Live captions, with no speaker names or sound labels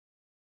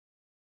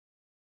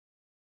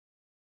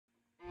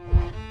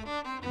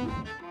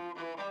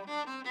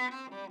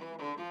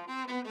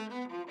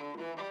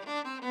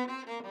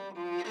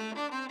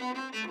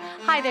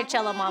Hi there,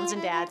 cello moms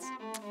and dads.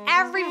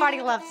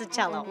 Everybody loves a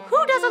cello.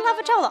 Who doesn't love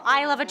a cello?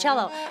 I love a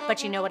cello.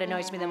 But you know what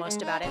annoys me the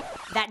most about it?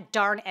 That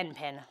darn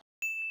endpin.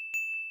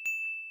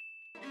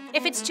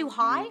 If it's too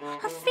high,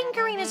 her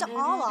fingering is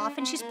all off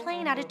and she's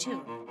playing out of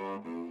tune.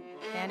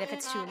 And if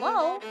it's too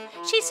low,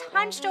 she's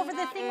hunched over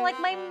the thing like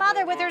my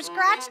mother with her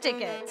scratch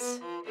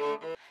tickets.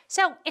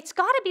 So it's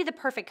gotta be the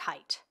perfect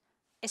height,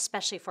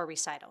 especially for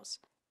recitals.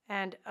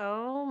 And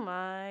oh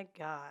my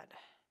God,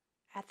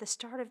 at the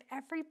start of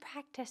every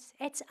practice,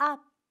 it's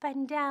up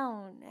and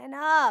down and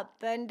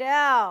up and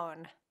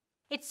down.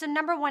 It's the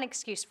 #1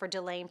 excuse for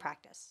delaying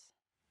practice.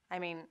 I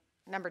mean,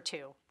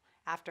 #2,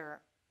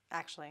 after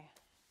 #1.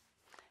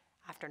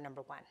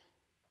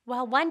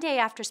 Well, one day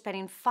after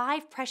spending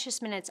 5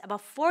 precious minutes of a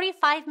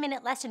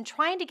 45-minute lesson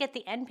trying to get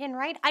the endpin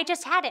right, I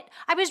just had it.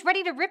 I was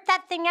ready to rip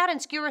that thing out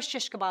and skewer a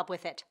shish kebab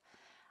with it.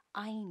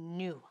 I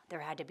knew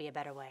there had to be a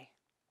better way.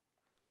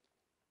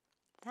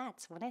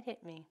 That's when it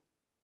hit me.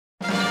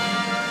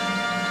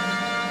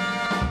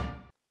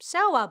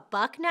 So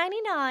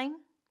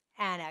 $1.99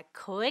 and a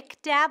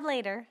quick dab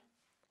later,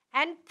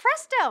 and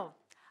presto,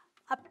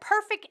 a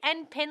perfect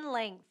endpin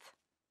length.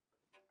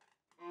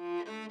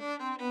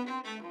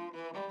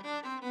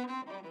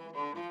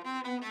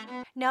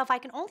 Now, if I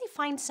can only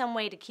find some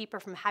way to keep her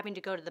from having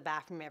to go to the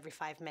bathroom every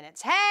 5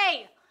 minutes.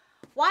 Hey,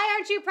 why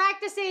aren't you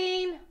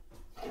practicing?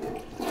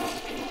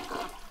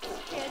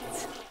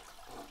 Kids.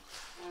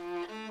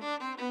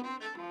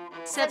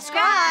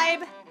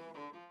 Subscribe.